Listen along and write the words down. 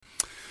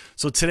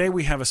So today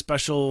we have a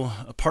special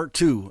part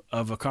two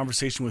of a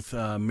conversation with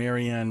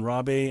Marianne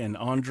Rabe and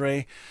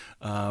Andre.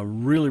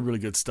 Really, really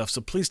good stuff.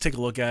 So please take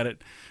a look at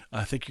it.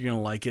 I think you're going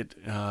to like it.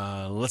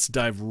 Let's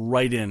dive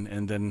right in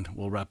and then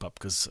we'll wrap up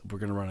because we're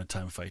going to run out of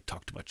time if I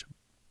talk too much.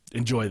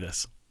 Enjoy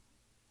this.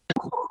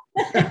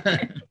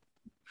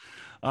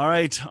 All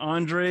right,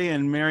 Andre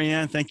and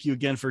Marianne, thank you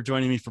again for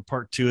joining me for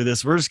part two of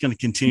this. We're just going to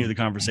continue the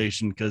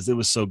conversation because it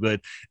was so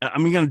good.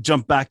 I'm going to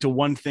jump back to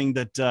one thing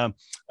that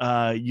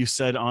you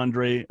said,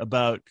 Andre,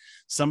 about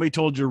somebody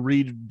told you to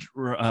read,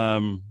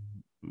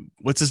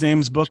 what's his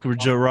name's book,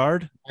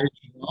 Gerard?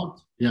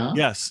 Yeah.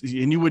 Yes,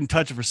 and you wouldn't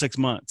touch it for 6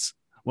 months.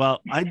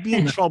 Well, I'd be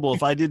in trouble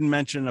if I didn't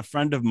mention a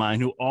friend of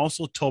mine who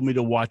also told me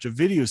to watch a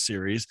video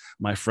series.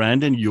 My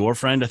friend and your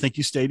friend, I think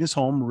you stayed in his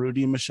home,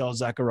 Rudy and Michelle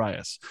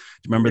Zacharias. Do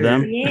you remember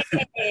them?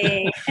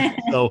 Yeah.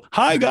 So,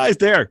 hi guys,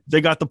 there,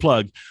 they got the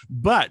plug.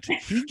 But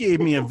he gave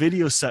me a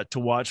video set to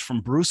watch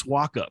from Bruce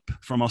Walkup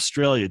from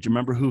Australia. Do you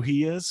remember who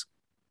he is?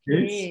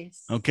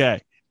 Yes.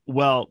 Okay.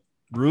 Well,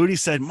 Rudy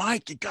said,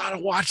 Mike, you got to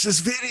watch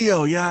this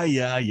video.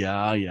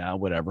 Yeah,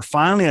 whatever.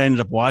 Finally, I ended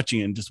up watching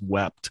it and just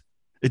wept.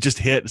 It just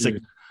hit. It's like,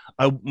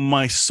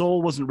 my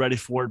soul wasn't ready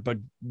for it, but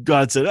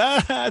God said,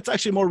 it's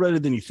actually more ready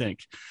than you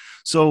think.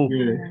 So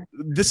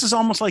this is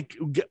almost like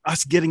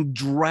us getting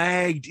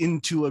dragged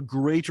into a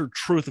greater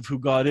truth of who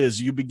God is.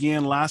 You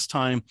began last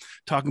time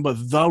talking about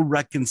the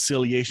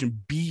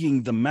reconciliation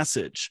being the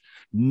message,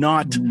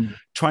 not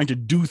trying to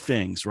do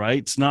things, right?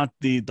 It's not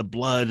the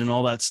blood and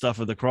all that stuff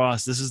of the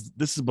cross. This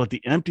is about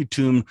the empty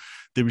tomb,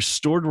 the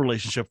restored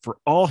relationship for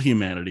all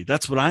humanity.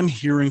 That's what I'm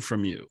hearing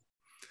from you.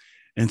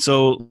 And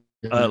so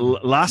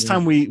last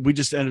time we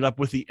just ended up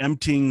with the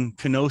emptying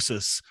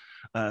kenosis.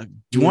 Do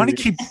you want to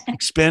keep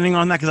expanding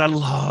on that? Because I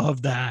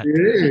love that.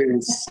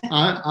 Yes,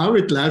 I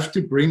would love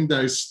to bring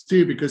those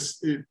two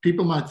because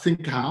people might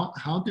think,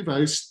 how do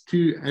those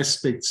two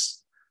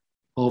aspects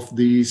of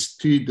these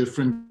two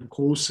different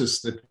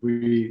courses that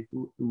we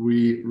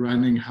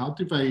running, how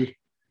do they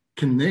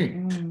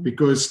connect?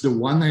 Because the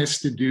one has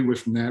to do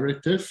with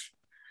narrative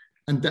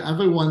and the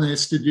other one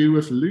has to do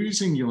with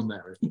losing your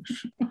narrative.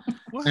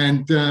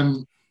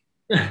 And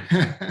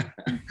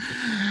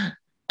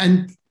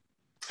and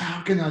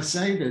how can I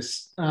say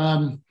this?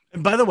 And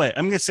by the way,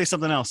 I'm going to say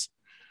something else.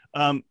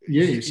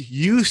 Yes,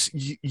 you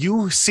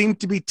seem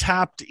to be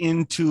tapped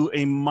into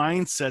a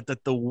mindset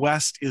that the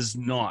West is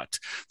not.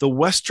 The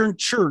Western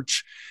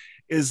church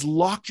is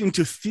locked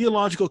into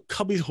theological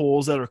cubby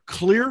holes that are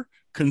clear,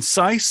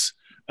 concise.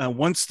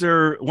 Once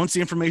the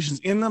information's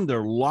in them,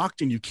 they're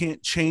locked and you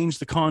can't change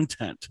the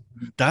content.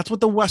 That's what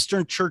the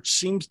Western church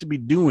seems to be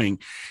doing.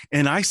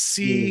 And I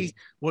see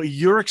what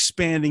you're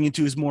expanding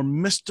into is more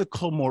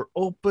mystical, more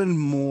open,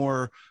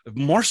 more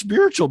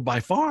spiritual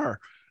by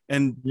far.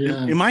 And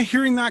am I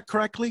hearing that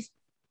correctly?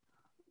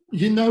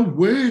 You know,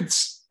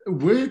 words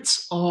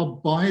are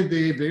by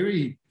their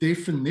very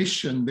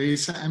definition,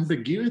 there's an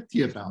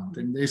ambiguity about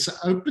them. There's an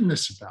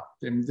openness about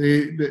them.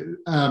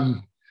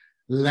 The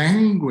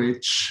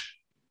language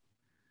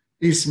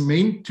is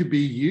meant to be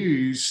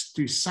used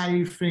to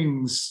say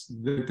things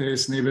that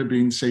has never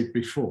been said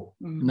before.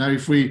 Now,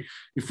 if we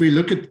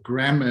look at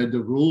grammar,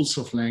 the rules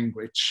of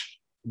language,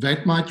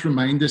 that might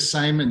remain the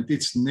same, and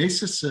it's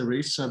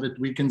necessary so that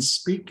we can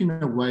speak in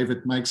a way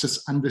that makes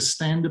us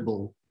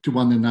understandable to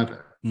one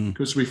another,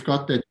 because we've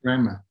got that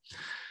grammar.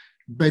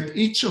 But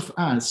each of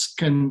us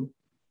can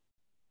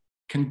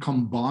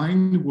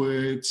combine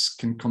words,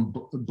 can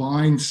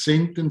combine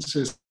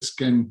sentences,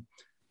 can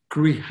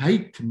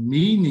create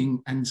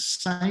meaning and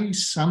say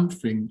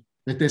something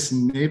that has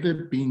never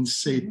been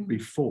said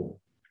before.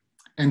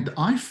 And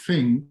I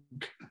think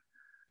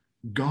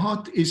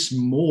God is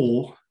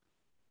more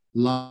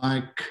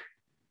like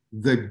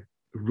the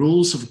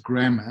rules of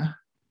grammar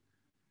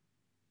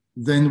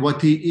than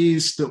what he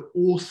is the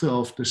author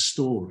of the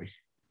story.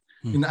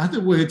 In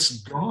other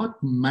words, God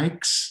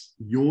makes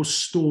your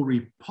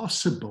story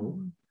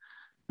possible,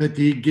 but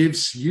he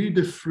gives you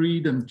the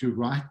freedom to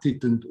write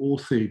it and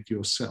author it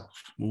yourself.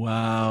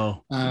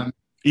 Wow.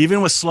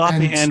 Even with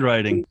sloppy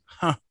handwriting.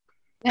 Huh.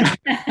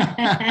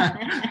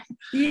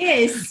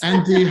 Yes.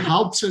 And he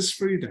helps us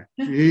through that.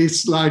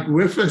 He's like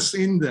with us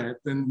in that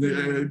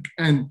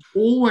and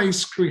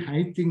always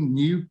creating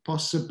new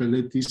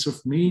possibilities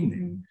of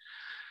meaning.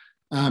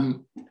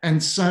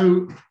 And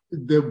so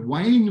the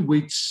way in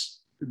which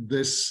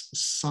this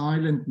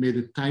silent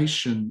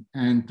meditation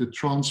and the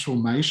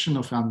transformation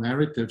of our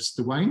narratives,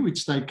 the way in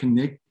which they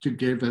connect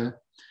together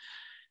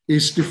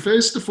is to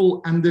first of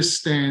all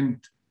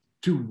understand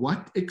to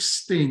what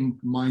extent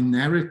my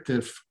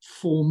narrative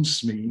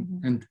forms me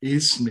and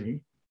is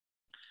me.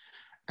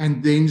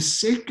 And then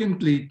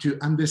secondly, to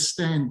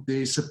understand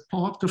there's a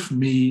part of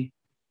me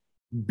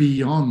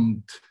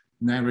beyond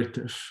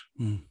narrative,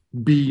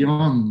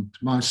 beyond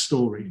my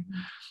story.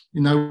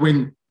 You know,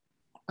 when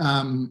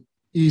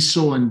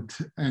Esau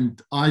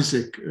and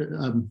Isaac,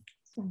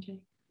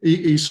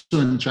 Esau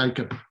and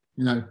Jacob,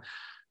 you know,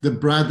 the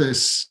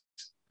brothers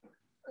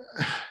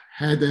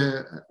had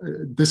a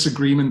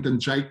disagreement, and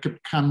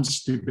Jacob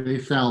comes to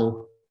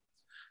Bethel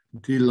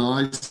he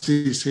lies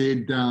his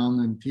head down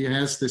and he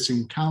has this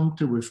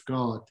encounter with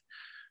God.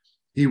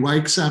 He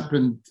wakes up,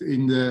 and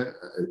in the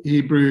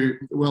Hebrew,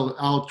 well,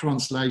 our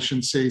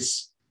translation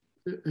says,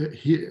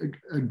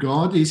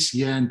 God is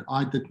here and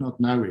I did not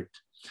know it.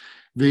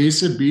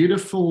 There's a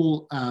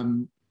beautiful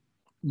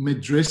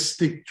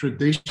Madristic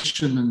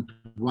tradition and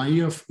way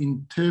of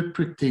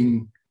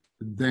interpreting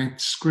that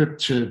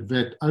scripture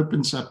that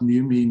opens up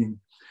new meaning.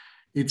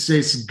 It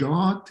says,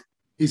 God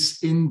is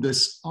in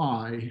this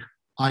I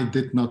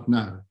did not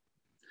know.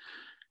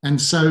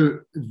 And so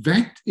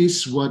that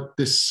is what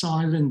the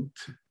silent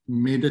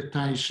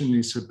meditation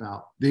is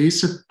about.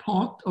 There's a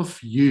part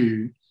of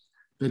you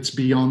that's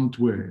beyond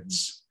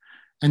words.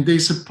 And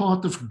there's a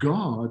part of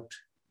God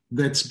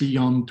that's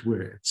beyond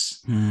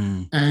words.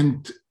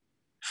 And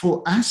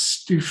for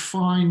us to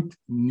find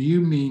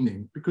new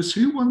meaning, because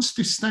who wants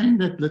to stay in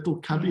that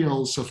little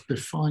cubbyholes of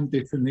defined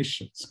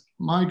definitions?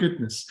 My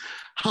goodness,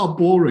 how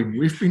boring.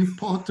 We've been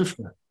part of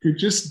that, to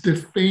just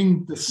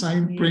defend the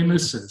same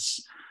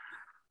premises.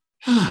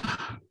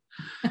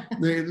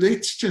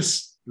 Let's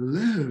just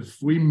live.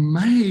 We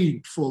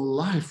made for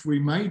life. We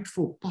made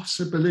for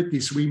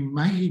possibilities. We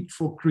made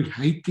for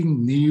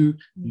creating new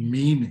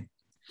meaning.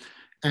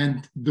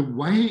 And the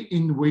way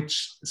in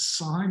which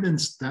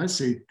silence does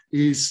it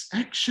is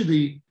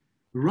actually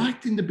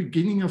right in the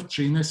beginning of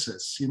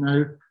Genesis. You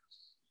know,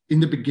 in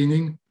the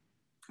beginning,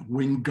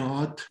 when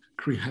God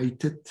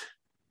created,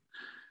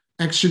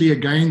 actually,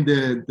 again,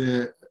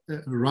 the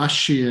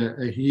Rashi,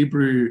 a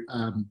Hebrew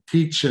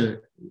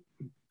teacher,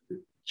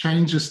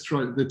 changes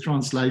the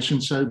translation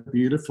so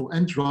beautiful.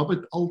 And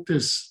Robert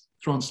Alter's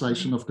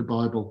translation of the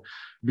Bible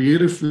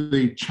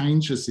beautifully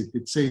changes it.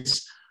 It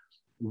says,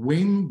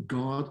 when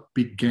God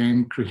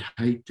began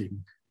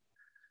creating,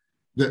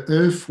 the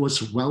earth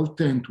was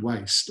welter and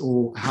waste,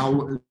 or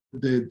how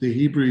the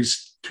Hebrew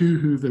is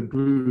tohu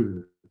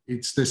v'bohu.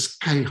 It's this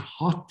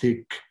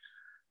chaotic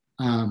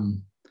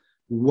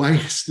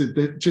waste,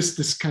 just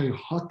this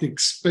chaotic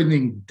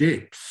spinning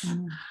depth.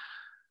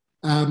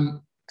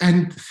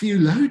 And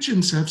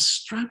theologians have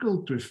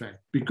struggled with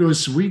that,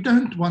 because we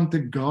don't want a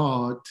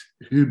God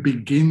who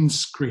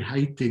begins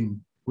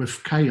creating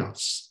with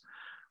chaos.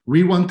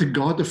 We want a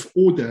God of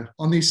order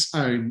on his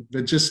own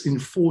that just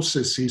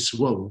enforces his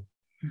will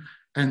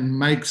and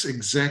makes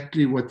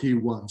exactly what he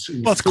wants.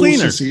 Well, it's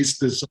cleaner.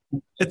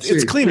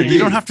 It's cleaner. You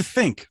don't have to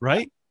think,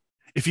 right?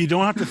 If you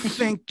don't have to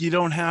think, you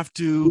don't have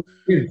to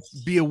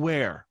be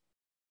aware.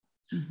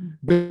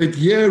 But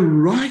yeah,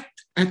 right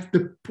at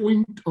the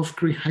point of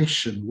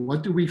creation,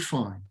 what do we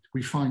find?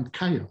 We find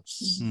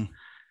chaos.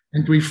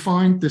 And we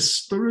find the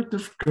Spirit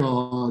of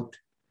God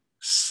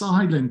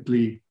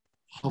silently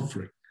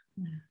hovering.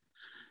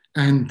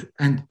 And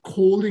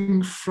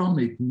calling from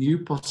it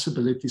new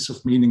possibilities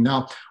of meaning.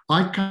 Now,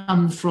 I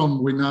come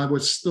from when I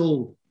was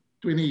still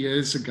 20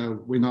 years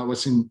ago, when I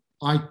was in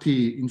IT,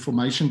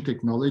 information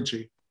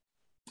technology,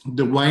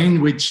 the way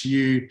in which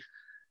you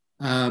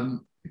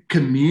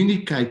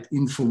communicate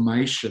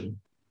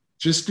information,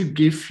 just to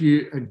give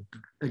you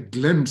a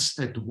glimpse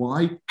at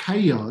why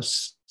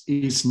chaos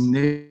is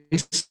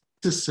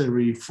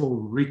necessary for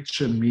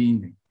richer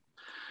meaning.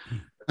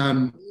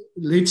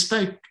 Let's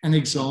take an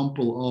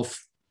example of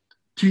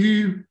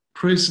two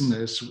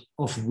prisoners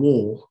of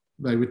war.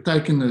 They were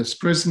taken as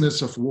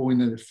prisoners of war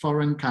in a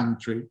foreign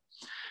country,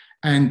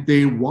 and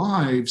their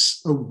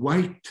wives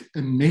await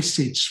a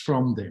message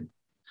from them.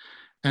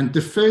 And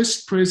the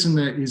first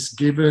prisoner is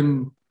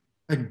given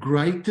a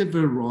greater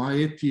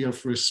variety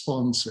of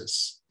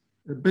responses,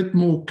 a bit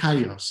more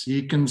chaos.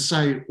 He can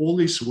say, all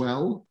is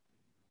well,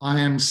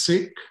 I am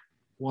sick,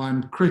 or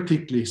I'm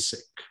critically sick.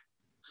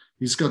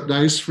 He's got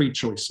those three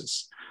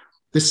choices.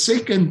 The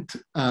second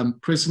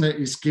prisoner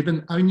is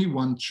given only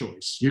one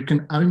choice. You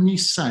can only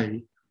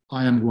say,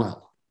 I am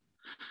well.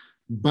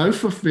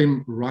 Both of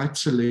them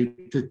write a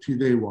letter to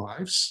their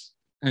wives,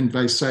 and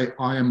they say,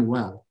 I am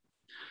well.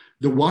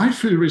 The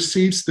wife who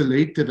receives the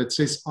letter that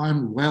says,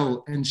 I'm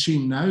well, and she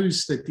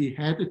knows that he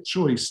had a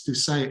choice to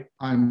say,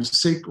 I'm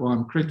sick or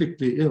I'm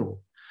critically ill,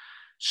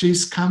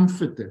 she's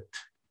comforted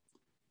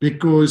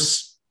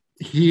because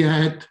he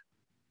had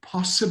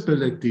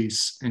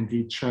possibilities and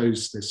he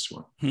chose this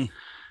one.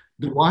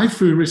 The wife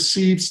who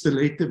receives the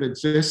letter that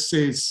just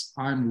says,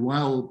 I'm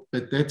well,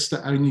 but that's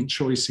the only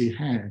choice he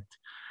had,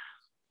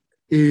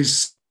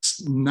 is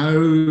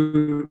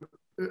no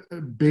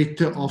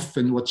better off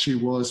than what she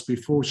was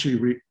before she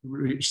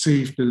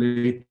received the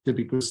letter,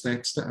 because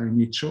that's the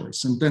only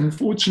choice. And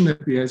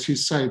unfortunately, as you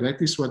say,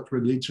 that is what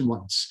religion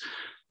wants.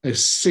 A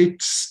set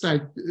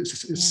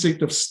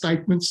of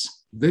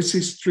statements, this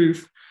is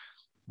truth,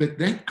 but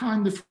that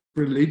kind of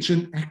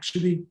religion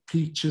actually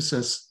teaches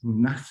us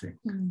nothing.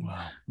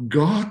 Wow.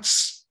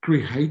 God's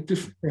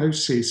creative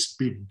process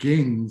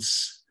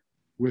begins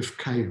with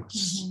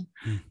chaos.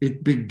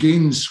 It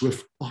begins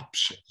with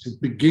options. It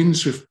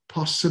begins with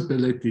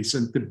possibilities.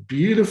 And the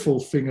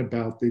beautiful thing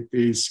about it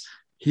is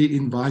he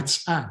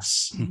invites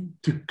us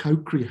to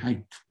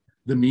co-create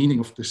the meaning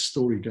of the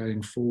story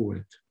going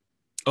forward.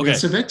 Okay.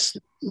 So that's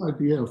the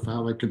idea of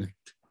how I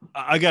connect.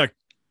 I got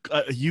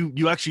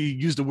you actually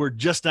used a word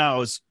just now I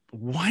was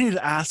wanting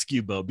to ask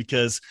you about,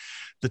 because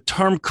the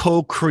term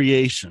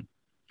co-creation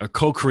or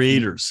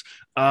co-creators,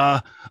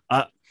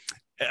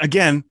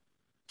 again,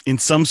 in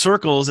some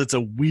circles, it's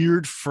a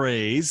weird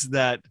phrase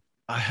that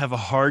I have a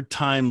hard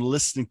time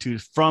listening to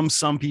from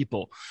some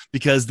people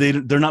because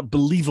they're not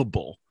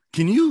believable.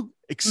 Can you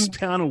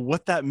expound on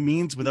what that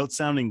means without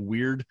sounding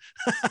weird?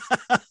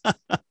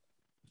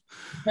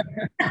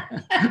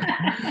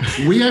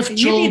 We have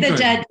children. You be the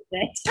judge of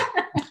that.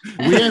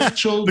 We have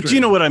children. But you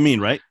know what I mean,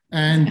 right?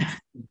 And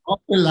God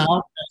allowed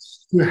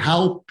us to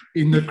help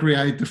in the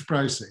creative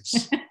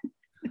process.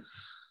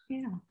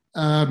 Yeah.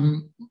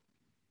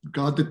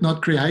 God did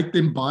not create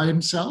them by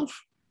himself.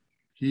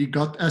 He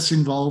got us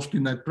involved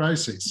in that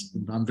process.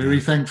 And I'm very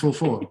thankful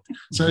for it.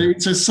 So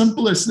it's as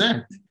simple as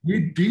that.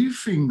 You do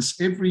things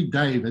every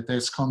day that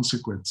has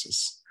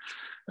consequences.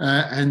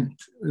 And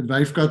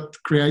they've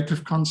got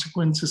creative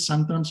consequences,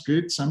 sometimes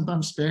good,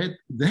 sometimes bad.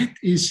 That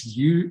is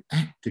you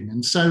acting.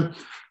 And so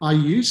I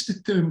use the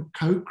term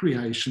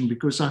co-creation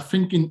because I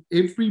think in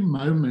every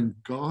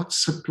moment, God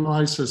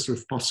supplies us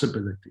with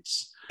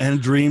possibilities.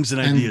 And dreams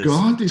and ideas. And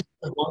God is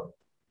the one,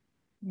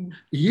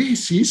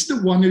 yes, he's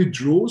the one who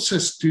draws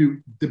us to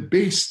the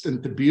best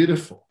and the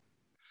beautiful.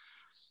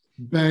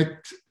 But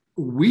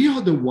we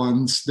are the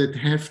ones that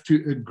have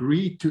to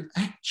agree to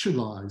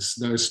actualize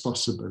those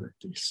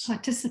possibilities.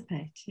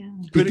 Participate, yeah.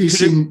 It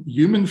is in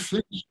human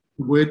flesh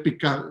where it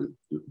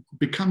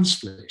becomes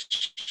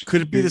flesh.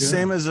 Could it be the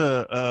same as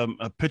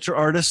a picture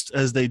artist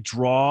as they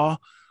draw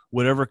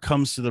whatever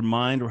comes to their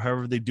mind or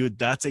however they do it?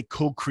 That's a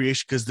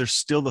co-creation because there's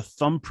still the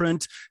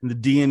thumbprint and the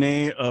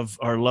DNA of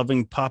our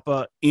loving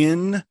Papa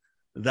in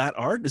that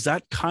art. Is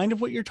that kind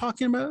of what you're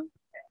talking about?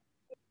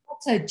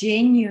 Also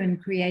genuine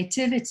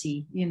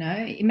creativity, you know.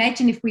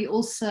 Imagine if we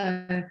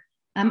also,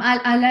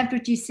 I loved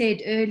what you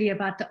said earlier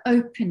about the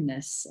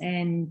openness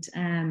and,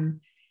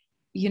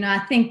 you know, I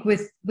think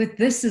with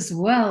this as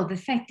well, the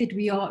fact that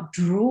we are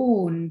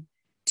drawn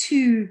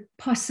to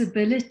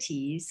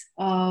possibilities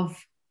of,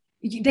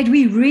 that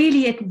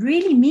it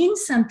really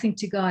means something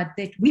to God,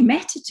 that we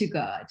matter to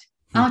God.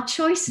 Our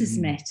choices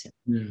matter.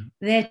 Yeah.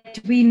 That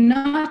we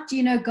not,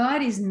 you know,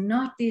 God is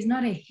not, there's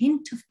not a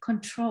hint of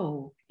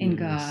control in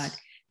God.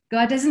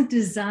 God doesn't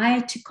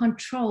desire to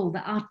control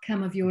the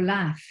outcome of your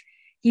life.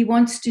 He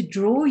wants to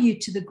draw you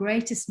to the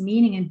greatest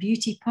meaning and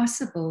beauty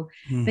possible,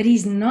 but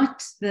he's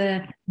not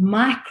the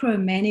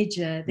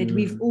micromanager that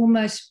we've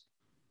almost,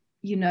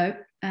 you know,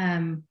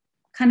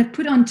 kind of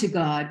put onto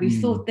God.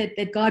 We've thought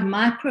that God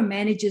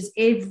micromanages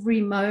every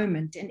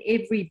moment and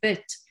every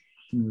bit,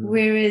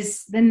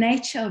 whereas the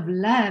nature of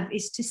love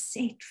is to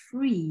set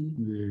free.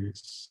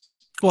 Yes.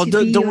 Well,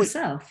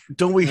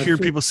 don't we hear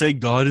people say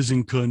God is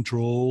in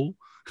control?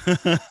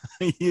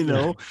 You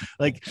know,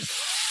 like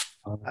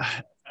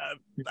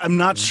I'm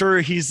not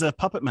sure he's a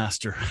puppet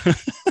master.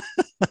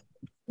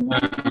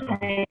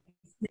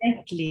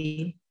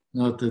 Exactly.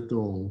 Not at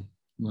all.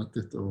 Not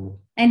at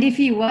all. And if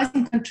he was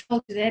in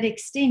control to that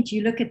extent,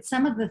 you look at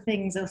some of the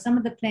things or some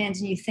of the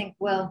plans and you think,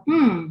 well,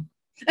 you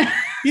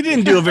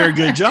didn't do a very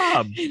good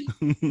job.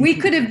 We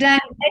could have done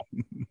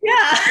it.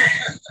 Yeah.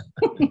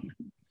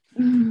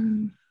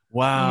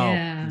 Wow.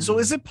 Yeah. So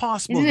is it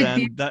possible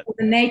then that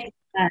the nature of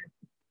that?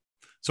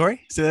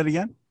 Sorry, say that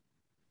again.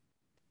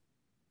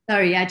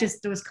 Sorry, I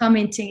just was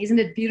commenting. Isn't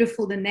it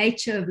beautiful, the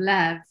nature of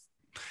love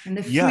and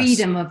the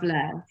freedom of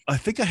love? I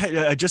think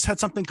I just had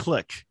something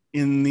click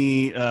in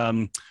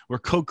the we're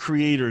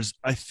co-creators.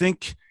 I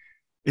think.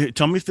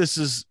 Tell me if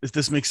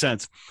this makes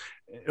sense.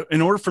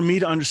 In order for me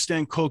to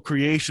understand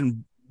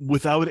co-creation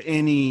without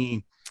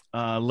any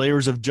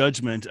layers of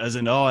judgment, as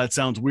in, oh, that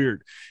sounds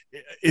weird.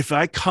 If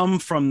I come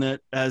from that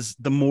as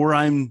the more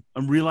I'm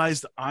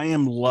realized I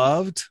am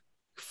loved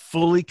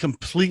fully,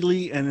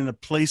 completely, and in a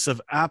place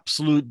of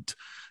absolute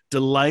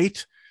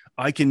delight,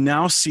 I can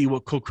now see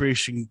what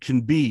co-creation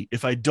can be.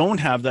 If I don't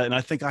have that, and I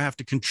think I have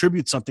to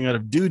contribute something out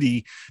of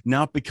duty,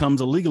 now it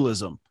becomes a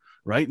legalism,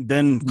 right?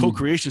 Then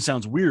co-creation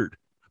sounds weird,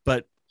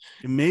 but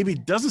it maybe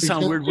doesn't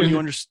sound weird when you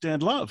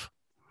understand love.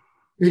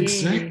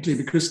 Exactly,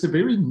 because the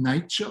very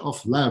nature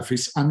of love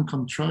is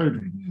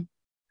uncontrolling.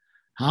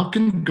 How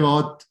can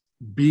God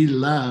be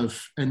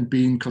love and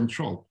be in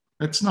control?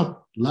 That's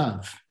not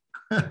love.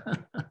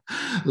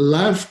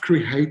 Love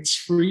creates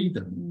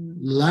freedom.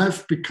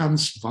 Love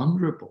becomes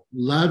vulnerable.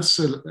 Love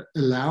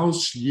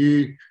allows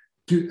you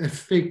to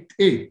affect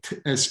it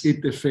as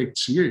it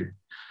affects you.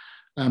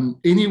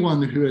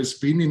 Anyone who has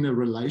been in a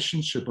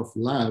relationship of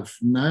love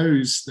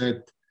knows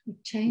that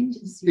it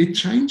changes you. It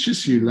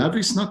changes you. Love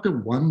is not a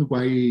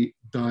one-way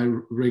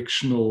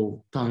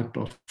directional type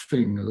of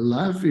thing.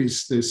 Love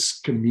is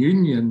this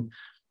communion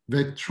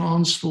that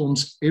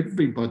transforms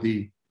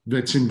everybody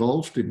that's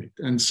involved in it.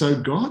 And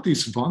so God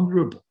is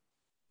vulnerable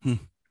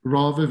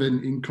rather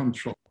than in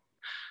control.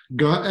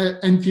 God,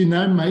 and you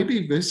know,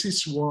 maybe this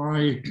is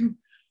why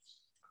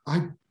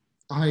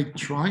I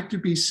try to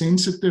be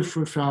sensitive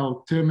with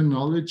our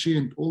terminology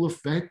and all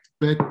of that.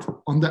 But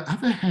on the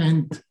other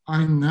hand,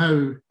 I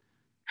know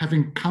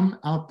having come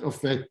out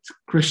of that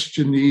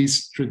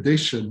Christianese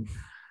tradition,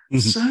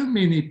 so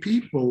many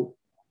people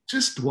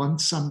just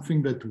want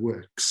something that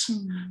works.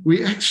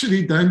 We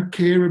actually don't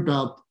care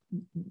about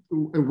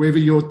whether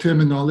your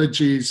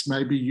terminology is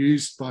maybe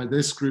used by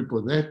this group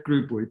or that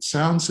group, or it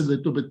sounds a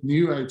little bit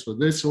new age or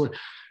this, or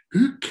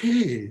who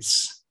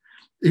cares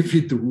if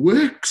it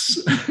works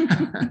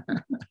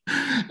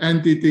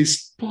and it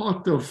is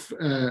part of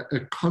a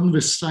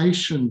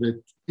conversation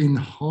that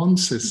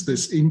enhances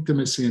this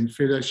intimacy and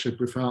fellowship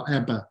with our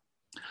Abba.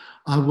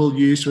 I will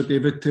use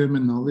whatever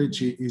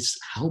terminology is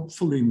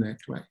helpful in that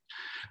way.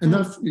 And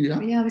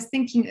I was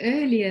thinking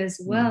earlier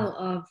as well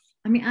of,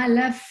 I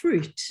love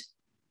fruit,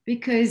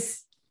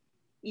 because,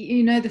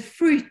 the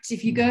fruit,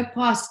 if you go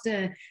past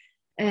an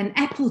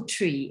apple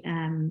tree,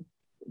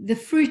 the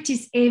fruit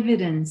is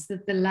evidence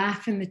that the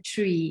life in the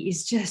tree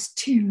is just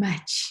too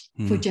much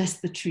for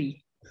just the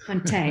tree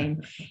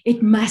contain.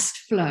 It must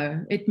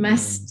flow. It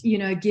must,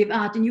 give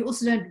out. And you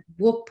also don't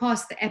walk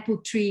past the apple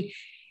tree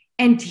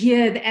and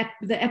hear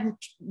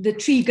the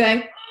tree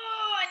going,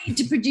 oh, I need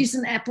to produce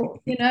an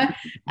apple.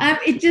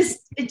 It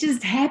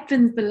just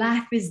happens. The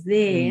life is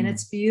there, and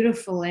it's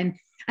beautiful. And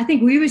I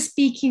think we were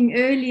speaking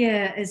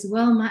earlier as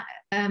well,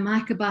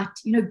 Mike, about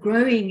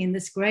growing in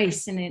this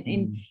grace, and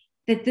in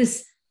that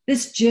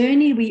this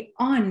journey we're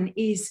on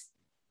is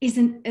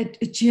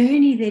a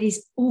journey that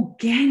is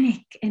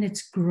organic and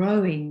it's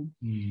growing.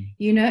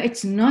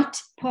 It's not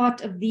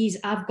part of these,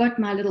 I've got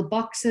my little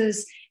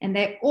boxes and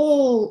they're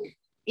all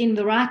in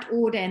the right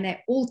order and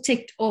they're all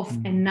ticked off,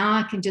 and now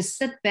I can just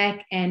sit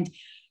back and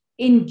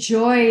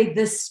enjoy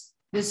this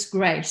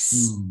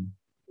grace.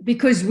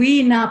 Because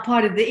we now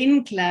part of the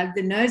In Club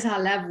that knows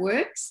how love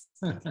works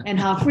and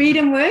how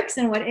freedom works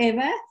and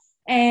whatever.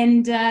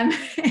 And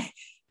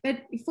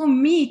but for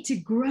me to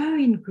grow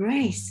in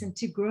grace and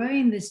to grow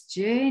in this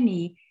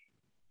journey,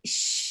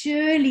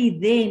 surely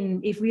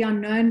then, if we are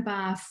known by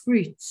our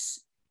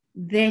fruits,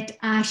 that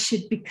I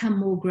should become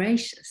more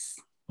gracious.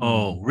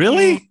 Oh,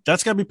 really?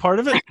 That's got to be part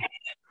of it?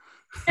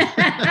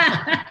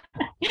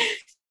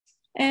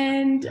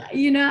 And,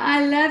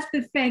 I love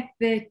the fact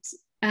that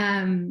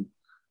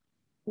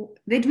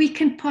that we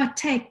can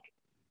partake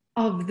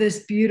of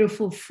this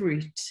beautiful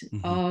fruit,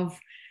 of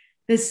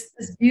this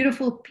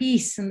beautiful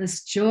peace and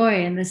this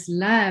joy and this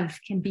love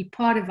can be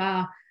part of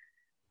our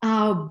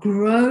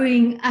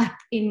growing up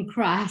in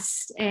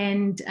Christ.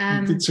 And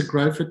it's a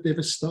growth that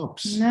never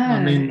stops.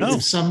 No,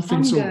 if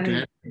something's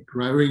organic,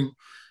 growing,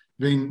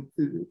 then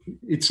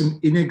it's an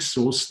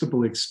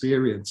inexhaustible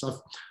experience.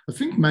 I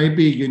think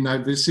maybe,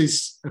 this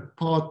is a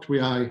part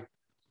where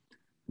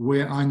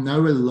I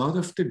know a lot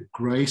of the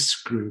grace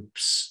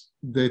groups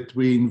that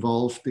we're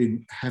involved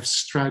in have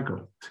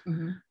struggled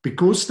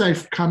because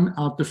they've come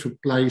out of a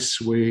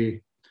place where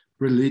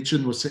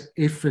religion was an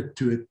effort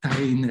to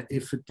attain, an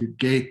effort to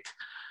get.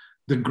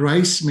 The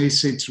grace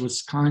message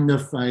was kind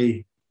of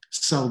a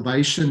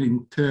salvation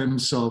in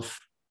terms of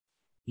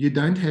you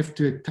don't have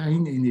to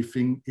attain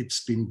anything,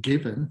 it's been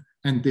given,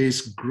 and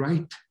there's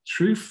great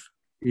truth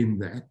in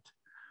that.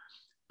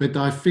 But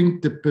I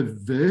think the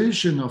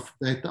perversion of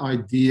that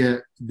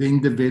idea then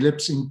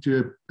develops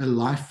into a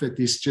life that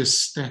is just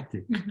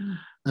static,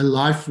 a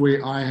life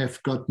where I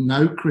have got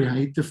no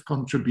creative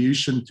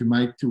contribution to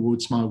make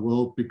towards my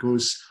world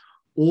because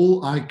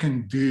all I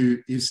can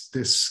do is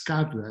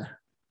discover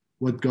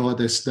what God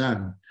has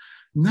done.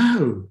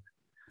 No,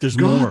 there's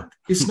God more.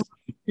 It's not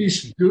what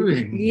He's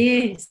doing.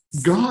 Yes.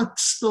 God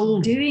still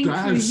doing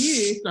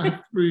does stuff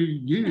through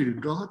you.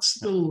 God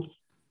still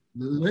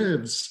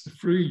lives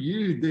through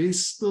you.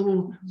 There's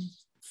still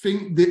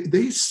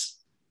there's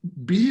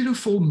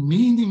beautiful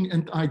meaning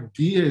and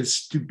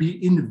ideas to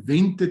be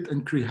invented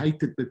and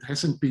created that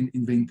hasn't been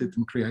invented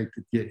and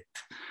created yet.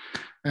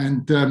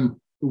 And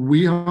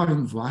we are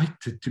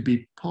invited to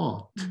be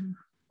part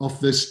of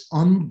this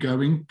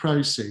ongoing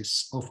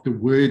process of the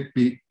Word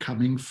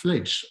becoming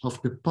flesh,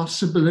 of the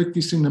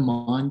possibilities in the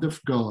mind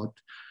of God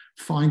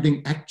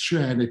finding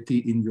actuality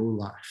in your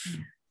life.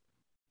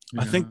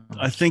 I think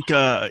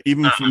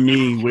even for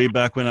me, way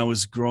back when I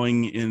was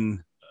growing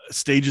in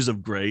stages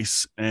of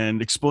grace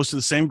and exposed to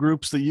the same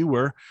groups that you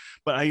were,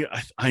 but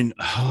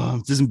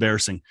this is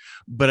embarrassing,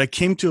 but I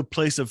came to a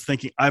place of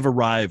thinking I've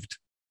arrived.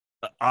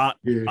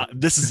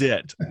 This is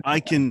it.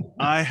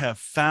 I have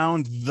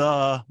found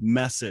the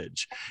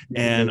message,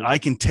 and I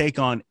can take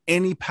on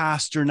any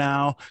pastor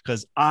now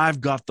because I've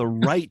got the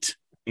right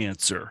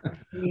answer.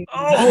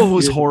 Oh, it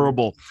was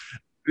horrible.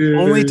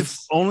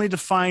 Only to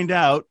find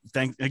out,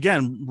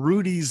 again,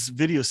 Rudy's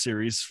video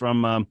series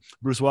from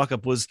Bruce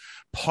Walkup was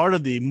part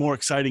of the more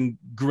exciting,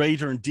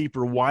 greater and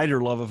deeper,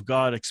 wider love of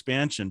God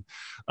expansion,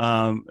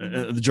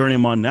 the journey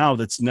I'm on now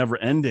that's never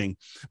ending.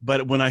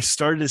 But when I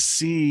started to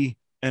see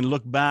and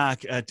look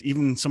back at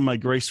even some of my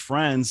grace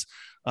friends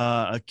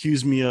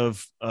accuse me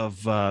of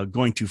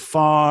going too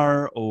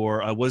far,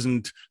 or I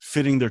wasn't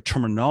fitting their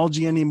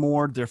terminology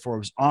anymore, therefore I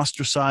was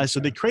ostracized. So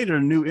they created a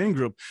new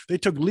in-group. They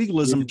took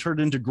legalism, turned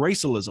it into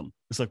gracealism.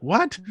 It's like,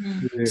 what?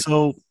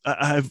 So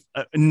I've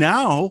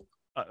now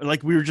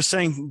like we were just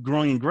saying,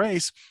 growing in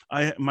grace.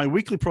 My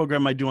weekly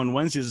program I do on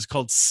Wednesdays is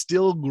called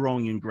Still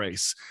Growing in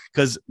Grace,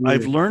 because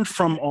I've learned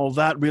from all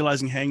that,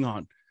 realizing, hang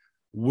on,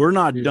 we're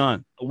not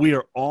done. We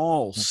are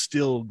all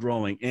still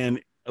growing,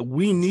 and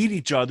we need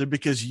each other,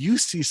 because you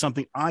see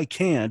something I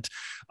can't.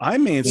 I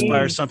may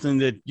inspire something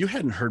that you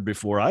hadn't heard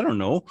before, I don't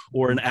know,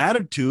 or an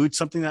attitude,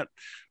 something that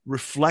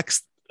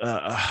reflects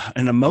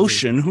an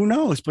emotion, who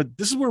knows? But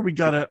this is where we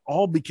got to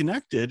all be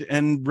connected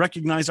and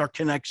recognize our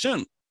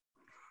connection.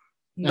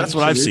 That's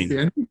what I've seen.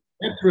 And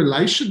that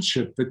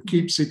relationship that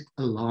keeps it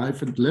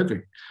alive and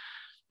living.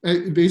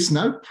 There's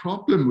no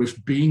problem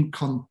with being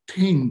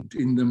content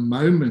in the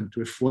moment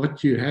with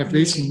what you have.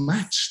 There's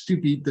much to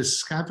be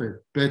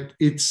discovered, but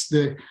it's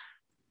the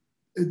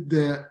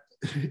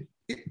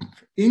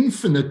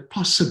infinite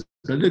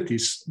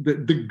possibilities,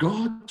 the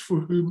God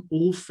for whom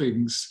all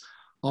things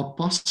are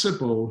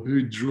possible,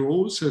 who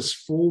draws us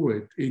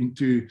forward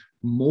into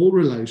more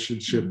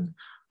relationship,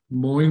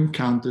 more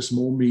encounters,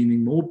 more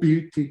meaning, more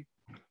beauty,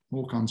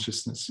 more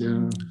consciousness.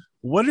 Yeah.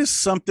 What is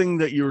something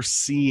that you're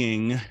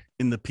seeing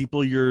in the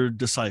people you're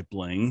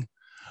discipling?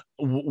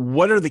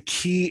 What are the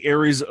key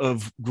areas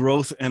of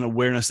growth and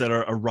awareness that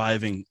are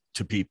arriving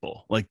to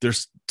people? Like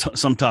there's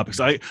some topics.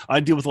 I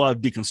deal with a lot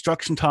of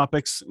deconstruction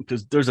topics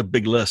because there's a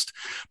big list.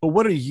 But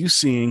what are you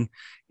seeing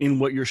in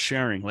what you're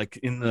sharing? Like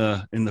in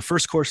the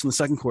first course and the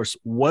second course,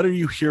 what are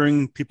you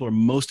hearing people are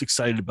most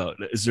excited about?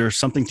 Is there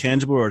something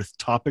tangible or a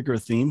topic or a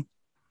theme?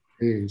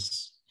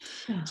 Yes.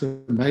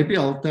 So maybe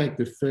I'll take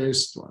the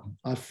first one.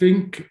 I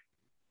think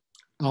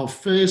our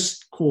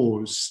first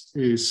course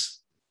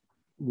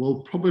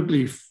will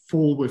probably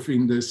fall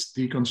within this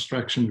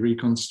deconstruction,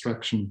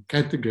 reconstruction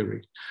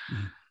category.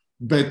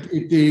 But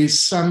it is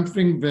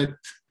something that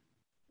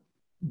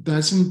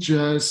doesn't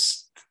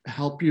just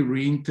help you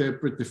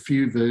reinterpret a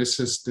few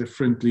verses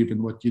differently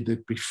than what you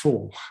did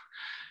before.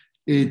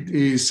 It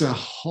is a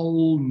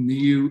whole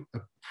new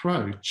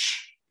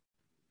approach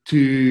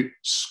to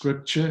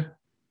scripture,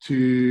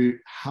 to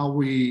how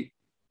we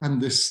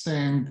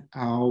understand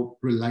our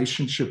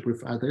relationship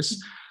with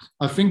others.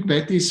 I think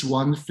that is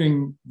one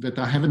thing that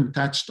I haven't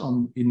touched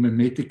on in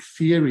mimetic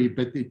theory,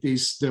 but it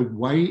is the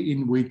way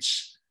in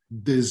which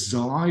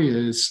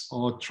desires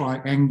are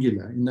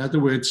triangular. In other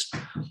words,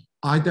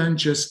 I don't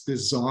just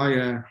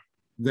desire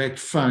that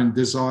phone.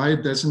 Desire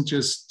doesn't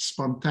just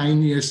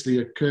spontaneously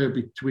occur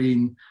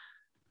between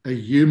a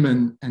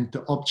human and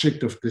the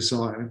object of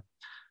desire,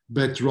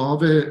 but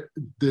rather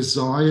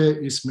desire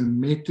is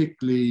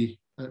mimetically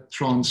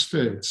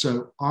transferred.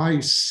 So I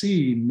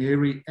see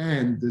Mary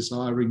Ann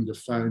desiring the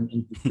phone,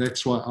 and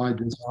that's why I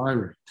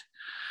desire it.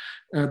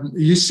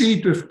 You see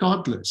it with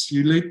toddlers.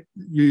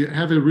 You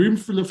have a room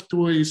full of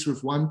toys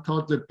with one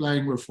toddler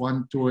playing with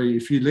one toy.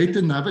 If you let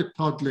another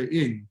toddler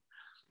in,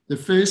 the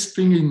first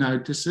thing he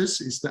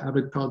notices is the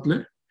other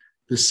toddler.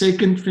 The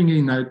second thing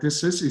he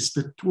notices is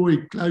the toy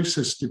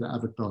closest to the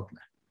other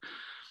toddler.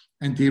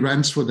 And he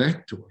runs for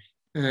that toy.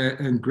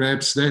 And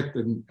grabs that,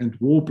 and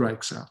war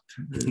breaks out.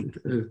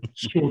 A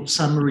short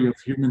summary of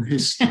human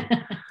history.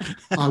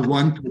 I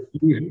want what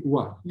you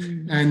want.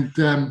 And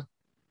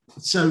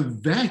so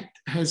that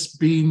has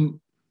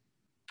been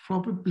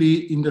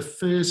probably in the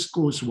first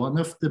course one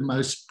of the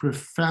most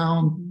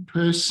profound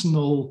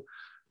personal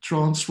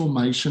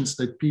transformations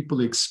that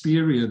people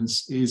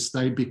experience, is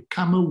they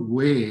become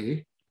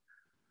aware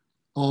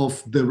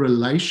of the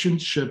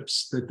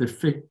relationships that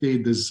affect their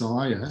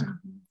desire,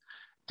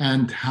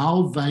 and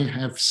how they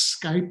have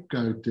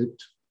scapegoated,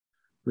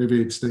 whether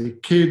it's their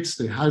kids,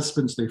 their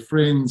husbands, their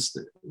friends,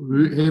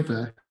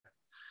 whoever,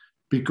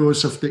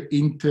 because of the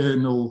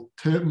internal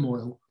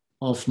turmoil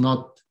of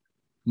not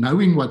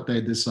knowing what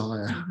they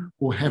desire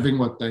or having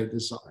what they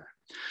desire.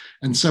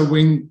 And so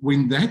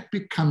when that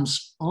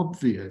becomes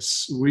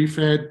obvious, we've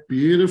had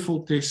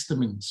beautiful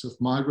testaments of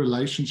my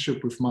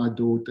relationship with my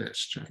daughter has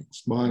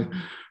changed, my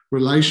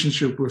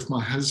relationship with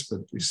my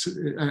husband.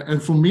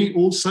 And for me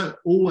also,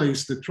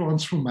 always the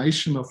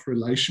transformation of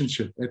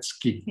relationship, that's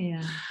key.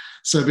 Yeah.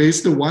 So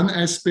there's the one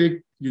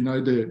aspect,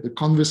 the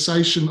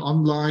conversation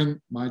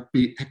online might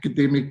be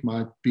academic,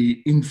 might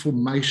be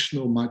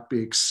informational, might be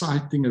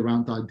exciting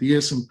around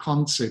ideas and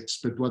concepts,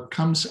 but what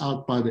comes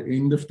out by the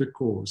end of the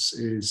course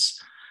is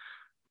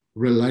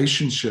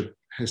relationship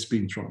has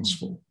been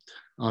transformed.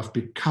 I've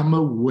become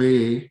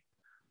aware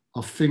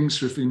of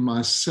things within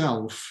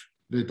myself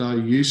that I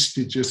used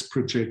to just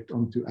project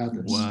onto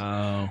others.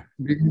 Wow.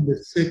 In the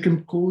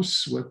second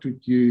course, what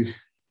would you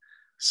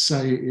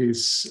say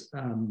is...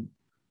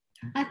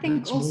 I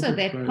think also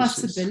that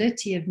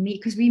possibility of me,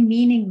 because we're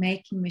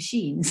meaning-making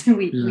machines.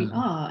 we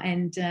are.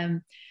 And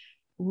that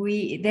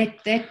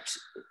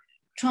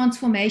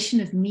transformation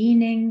of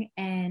meaning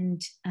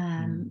and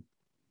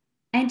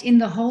in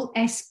the whole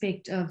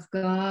aspect of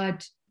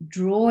God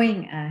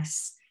drawing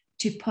us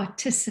to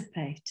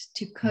participate,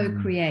 to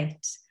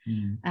co-create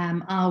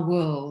our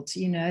world,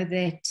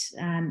 that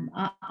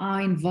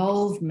our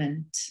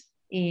involvement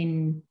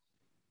in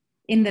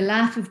the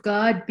life of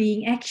God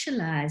being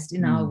actualized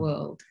in our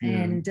world.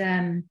 Yeah.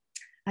 And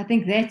I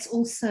think that's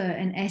also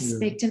an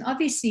aspect. And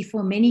obviously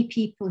for many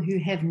people who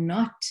have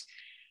not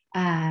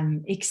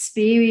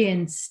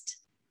experienced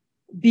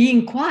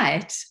being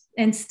quiet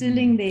and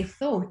stilling their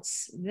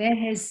thoughts, there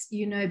has,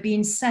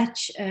 been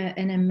such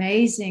an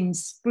amazing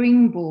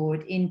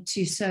springboard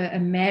into a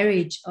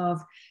marriage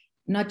of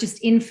not just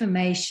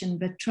information,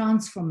 but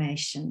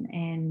transformation,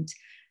 and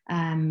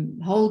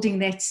holding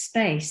that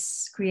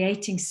space,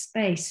 creating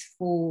space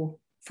for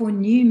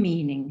new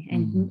meaning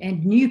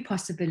and new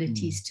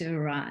possibilities to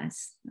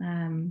arise.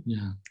 And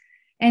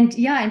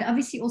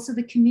obviously also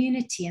the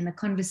community and the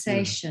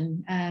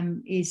conversation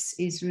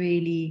is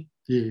really,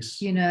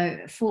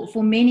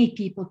 for many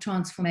people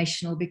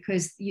transformational,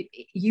 because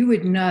you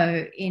would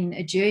know in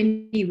a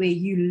journey where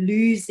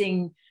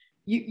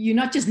you're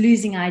not just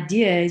losing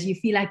ideas, you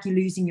feel like you're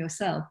losing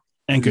yourself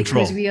and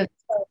control, because we are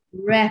so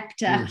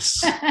wrapped up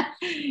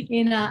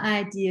in our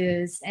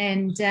ideas,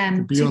 and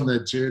to be on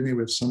that journey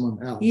with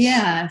someone else.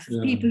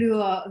 People who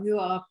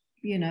are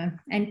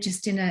and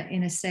just in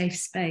a safe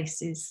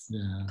space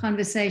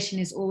conversation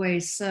is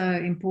always so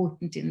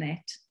important in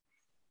that.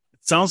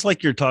 It sounds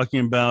like you're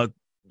talking about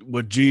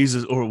what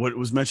Jesus, or what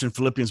was mentioned in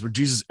Philippians, where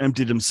Jesus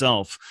emptied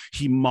himself.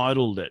 He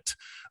modeled it.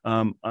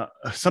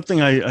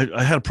 Something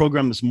I had a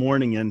program this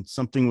morning, and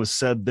something was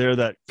said there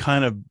that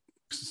kind of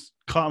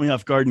caught me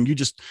off guard. And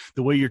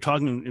the way you're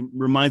talking, it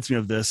reminds me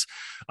of this.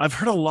 I've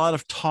heard a lot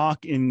of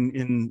talk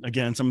in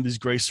again, some of these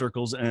gray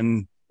circles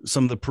and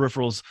some of the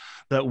peripherals,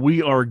 that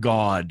we are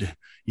God.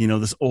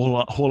 This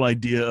whole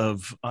idea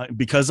of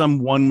because I'm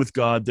one with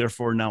God,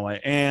 therefore now I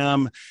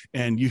am.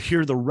 And you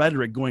hear the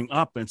rhetoric going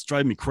up, and it's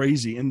driving me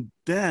crazy. And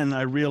then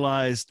I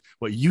realized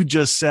what you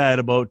just said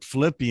about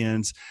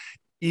Philippians.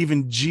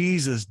 Even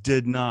Jesus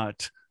did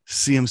not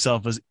see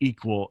himself as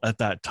equal at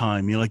that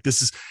time.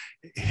 This is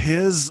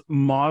his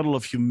model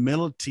of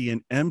humility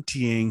and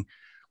emptying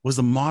was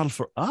a model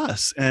for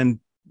us. And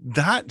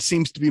that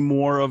seems to be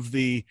more of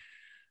the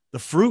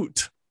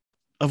fruit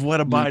of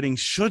what abiding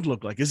should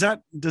look like. Does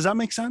that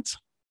make sense?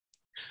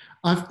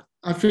 I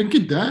think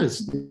it does.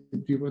 Do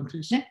you want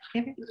to say?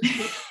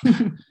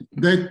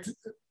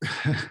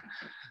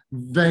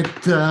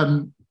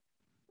 that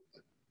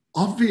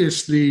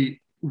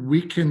obviously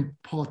we can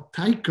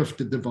partake of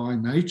the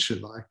divine nature,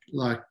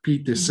 like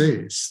Peter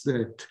says,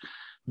 that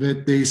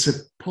there's a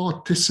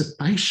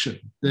participation,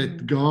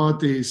 that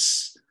God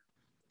is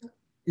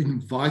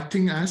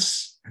inviting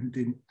us and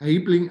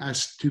enabling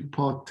us to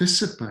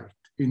participate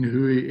in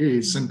who he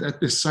is. And at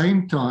the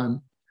same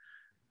time,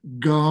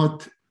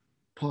 God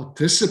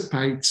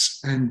participates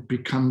and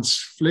becomes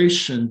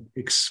flesh and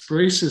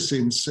expresses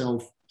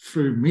himself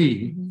through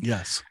me.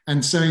 Yes.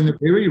 And so in a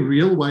very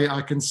real way,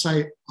 I can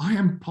say, I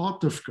am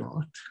part of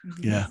God.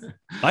 Yeah,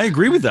 I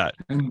agree with that.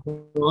 And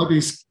God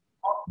is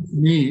part of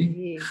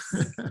me. Yes.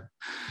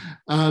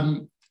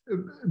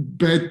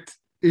 But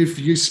if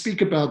you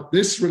speak about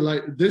this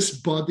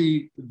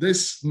body,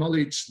 this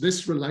knowledge,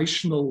 this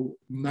relational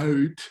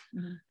node,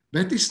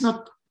 that is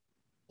not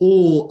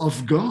all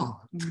of God.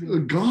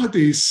 God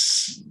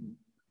is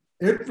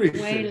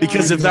everything.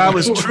 Because if that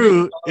was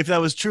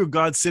true,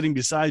 God's sitting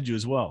beside you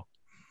as well.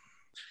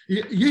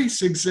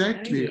 Yes,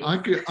 exactly. I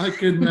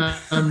can.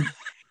 And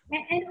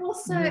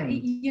also,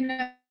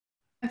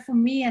 for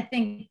me, I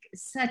think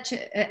such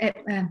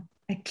a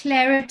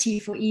clarity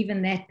for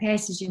even that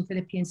passage in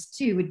Philippians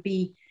 2 would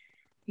be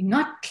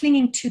not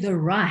clinging to the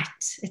right.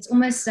 It's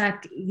almost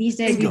like these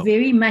days we're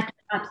very much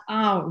about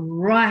our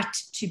right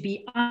to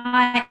be.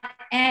 I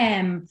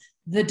am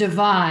the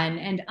divine,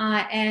 and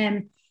I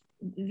am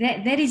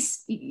that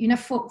is,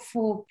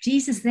 for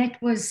Jesus,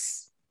 that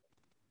was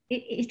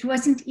it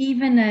wasn't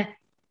even a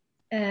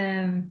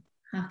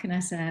how can I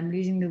say, I'm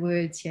losing the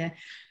words here.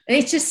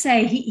 Let's just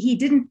say he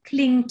didn't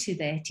cling to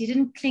that. He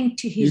didn't cling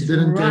to his right.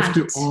 He didn't have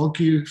to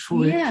argue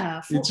for it.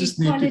 Yeah, for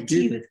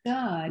equality with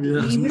God. Yeah.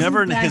 It was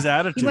never his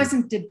attitude. He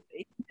wasn't.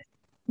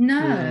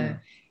 No.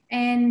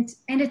 And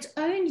it's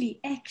only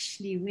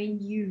actually when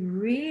you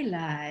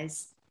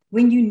realize,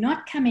 when you're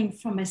not coming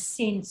from a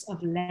sense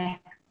of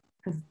lack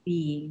of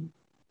being,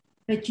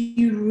 but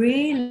you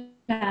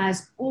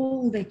realize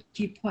all that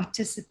you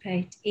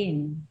participate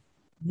in,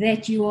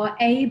 that you are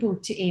able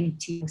to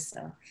empty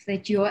yourself,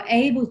 that you are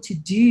able to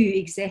do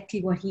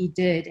exactly what he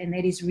did, and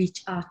that is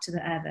reach out to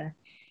the other.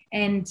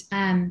 And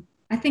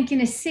I think in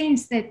a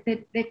sense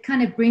that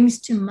kind of brings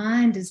to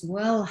mind as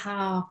well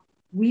how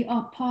we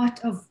are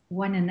part of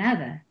one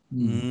another.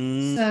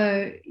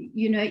 So,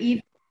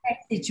 even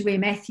passage where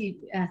Matthew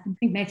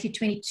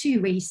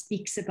 22, where he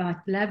speaks about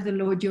love the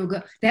Lord your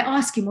God. They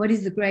ask him, what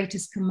is the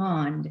greatest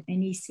command?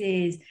 And he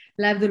says,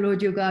 love the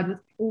Lord your God with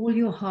all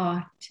your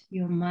heart,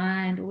 your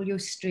mind, all your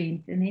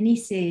strength. And then he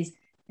says,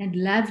 and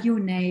love your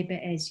neighbor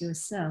as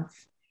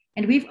yourself.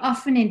 And we've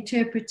often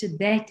interpreted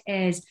that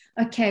as,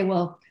 okay,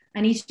 well,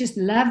 I need to just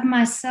love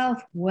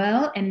myself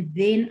well, and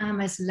then I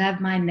must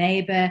love my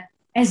neighbor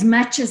as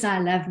much as I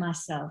love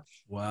myself.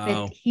 Wow.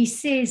 But he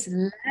says,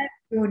 love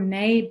your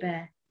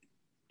neighbor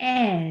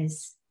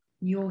as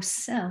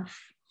yourself.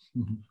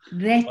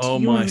 That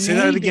say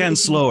that again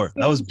slower.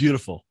 That was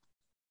beautiful.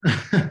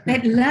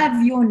 that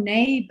love your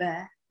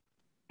neighbor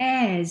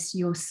as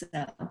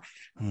yourself.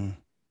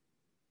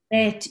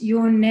 That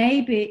your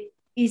neighbor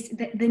is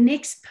the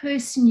next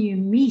person you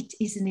meet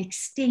is an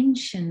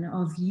extension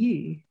of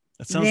you.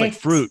 That sounds like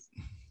fruit.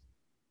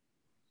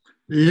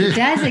 Yeah. It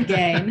does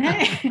again.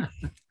 Hey?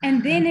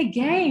 And then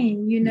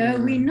again,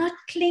 we're not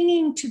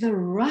clinging to the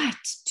right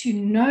to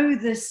know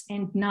this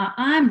and now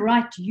I'm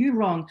right, you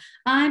wrong,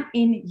 I'm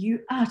in, you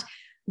out.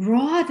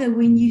 Rather,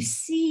 when you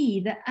see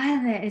the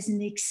other as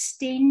an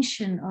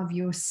extension of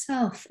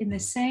yourself in the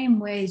same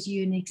way as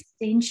you're an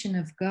extension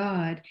of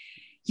God,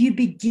 you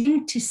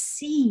begin to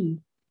see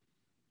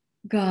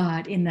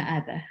God in the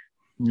other.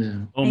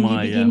 Yeah. Oh and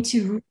my, you begin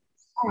to reach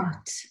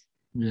out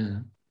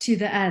to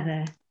the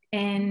other.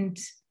 And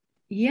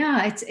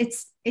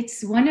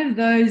it's one of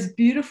those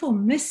beautiful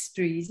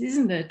mysteries,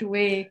 isn't it?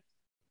 Where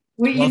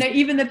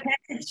even the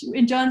passage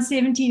in John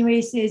 17 where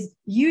it says,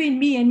 you and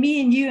me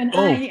and you and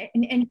I,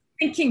 and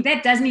thinking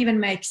that doesn't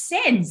even make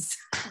sense.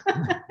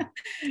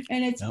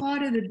 And it's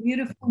part of the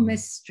beautiful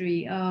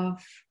mystery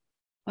of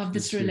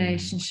this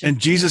relationship. And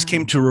Jesus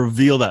came to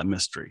reveal that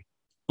mystery.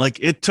 Like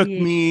it took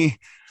me,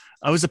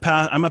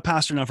 I'm a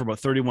pastor now for about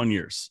 31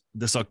 years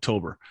this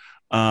October.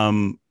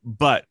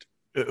 But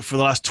for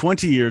the last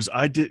 20 years,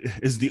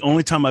 is the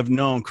only time I've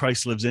known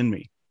Christ lives in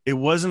me. It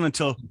wasn't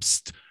until,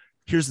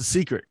 here's the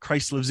secret,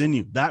 Christ lives in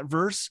you. That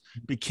verse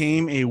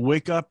became a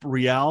wake up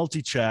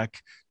reality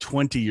check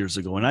 20 years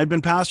ago. And I've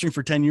been pastoring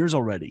for 10 years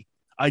already.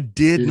 I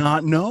did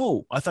not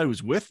know. I thought he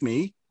was with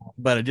me,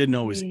 but I didn't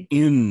know it was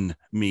in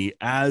me,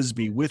 as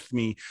me, with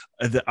me,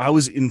 that I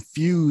was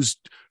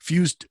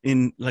fused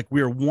in, like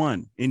we are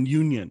one in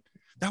union.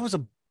 That was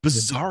a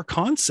bizarre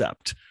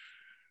concept.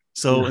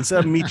 So instead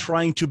of me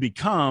trying to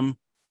become,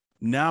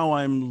 now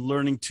I'm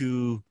learning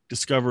to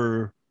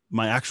discover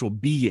my actual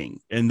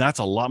being. And that's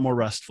a lot more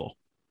restful.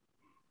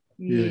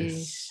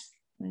 Yes.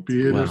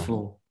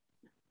 Beautiful. Wow.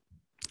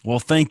 Well,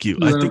 thank you.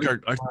 I think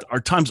our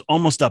time's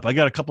almost up. I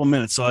got a couple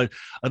minutes. So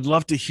I'd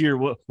love to hear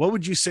what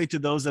would you say to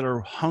those that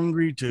are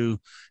hungry to,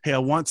 hey, I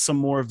want some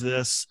more of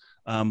this.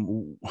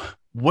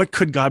 What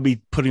could God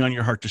be putting on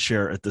your heart to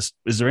share at this?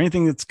 Is there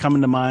anything that's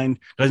coming to mind?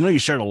 I know you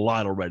shared a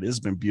lot already. This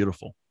has been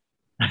beautiful.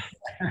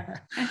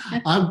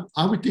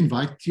 I would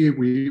invite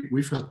you.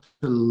 We've got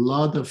a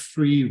lot of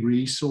free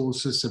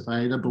resources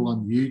available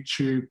on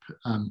YouTube.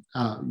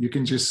 You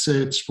can just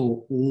search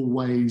for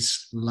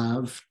Always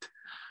Loved.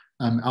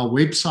 Our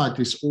website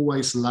is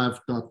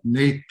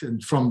alwaysloved.net,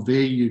 and from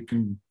there you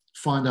can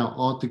find our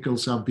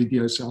articles, our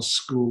videos, our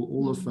school,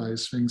 all of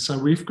those things. So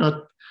we've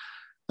got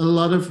a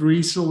lot of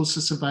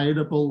resources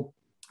available.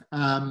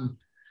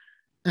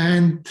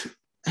 And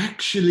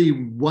actually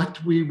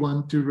what we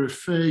want to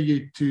refer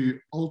you to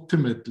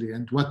ultimately,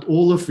 and what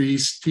all of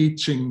these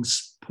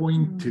teachings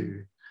point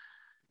to,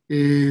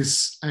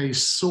 is a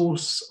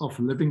source of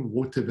living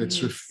water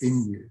that's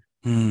within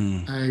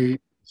you. A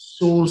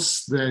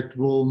source that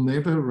will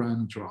never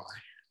run dry.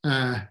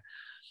 A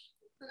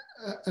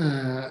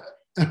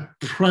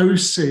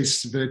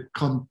process that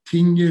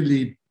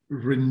continually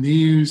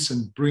renews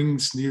and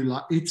brings new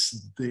life.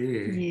 It's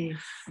there.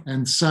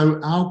 And so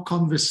our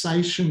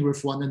conversation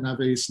with one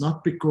another is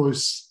not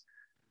because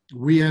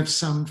we have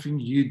something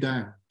you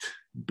don't,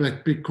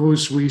 but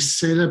because we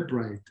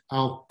celebrate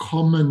our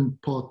common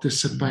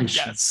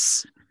participation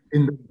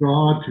in the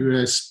God who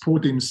has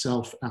poured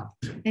himself out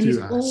and to is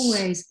us.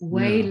 Always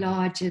way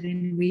larger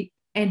than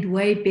and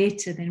way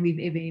better than we've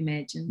ever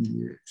imagined.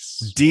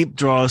 Yes. Deep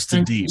draws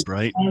to deep,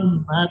 right?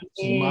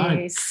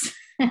 Yes.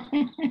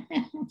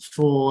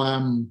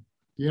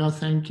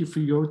 Thank you for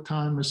your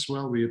time as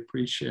well. We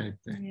appreciate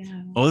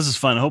that. Well, this is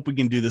fun. I hope we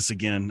can do this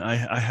again.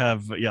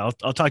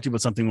 I'll talk to you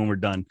about something when we're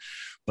done.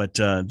 But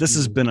this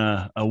has been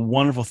a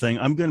wonderful thing.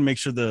 I'm going to make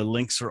sure the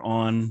links are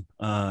on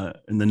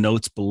in the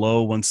notes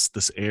below once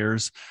this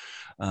airs.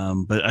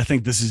 But I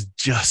think this is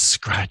just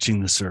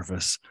scratching the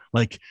surface.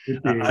 Like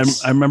I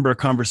remember a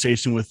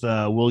conversation with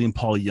William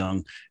Paul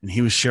Young, and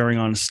he was sharing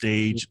on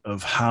stage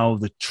of how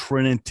the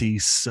Trinity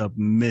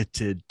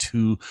submitted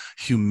to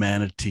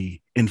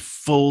humanity in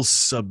full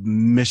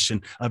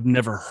submission. I've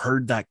never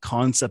heard that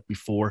concept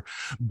before,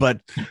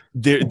 but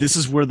this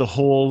is where the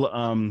whole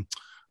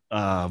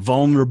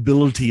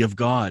vulnerability of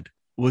God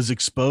was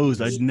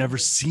exposed. I'd never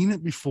seen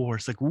it before.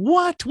 It's like,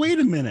 what? Wait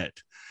a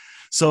minute.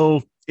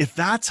 So if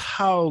that's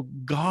how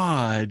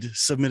God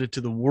submitted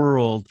to the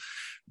world,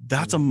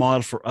 that's a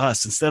model for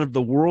us. Instead of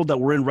the world that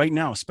we're in right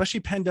now, especially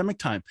pandemic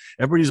time,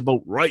 everybody's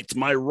about rights,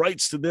 my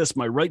rights to this,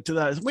 my right to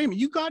that. Wait a minute,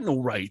 you got no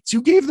rights.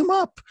 You gave them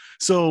up.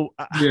 So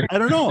I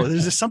don't know.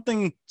 There's just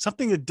something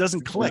that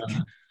doesn't click.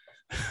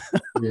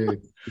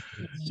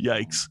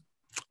 Yikes.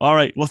 All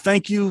right. Well,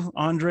 thank you,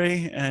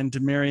 Andre and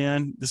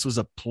Marianne. This was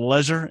a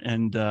pleasure.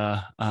 And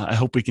I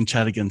hope we can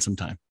chat again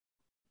sometime.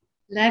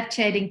 Love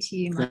chatting to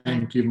you, Mike.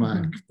 Thank you,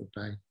 Mike.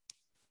 Bye-bye.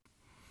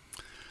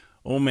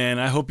 Oh, man,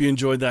 I hope you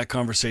enjoyed that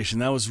conversation.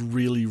 That was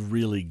really,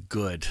 really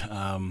good.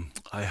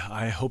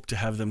 I hope to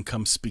have them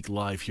come speak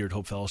live here at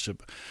Hope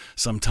Fellowship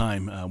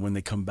sometime when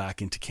they come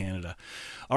back into Canada.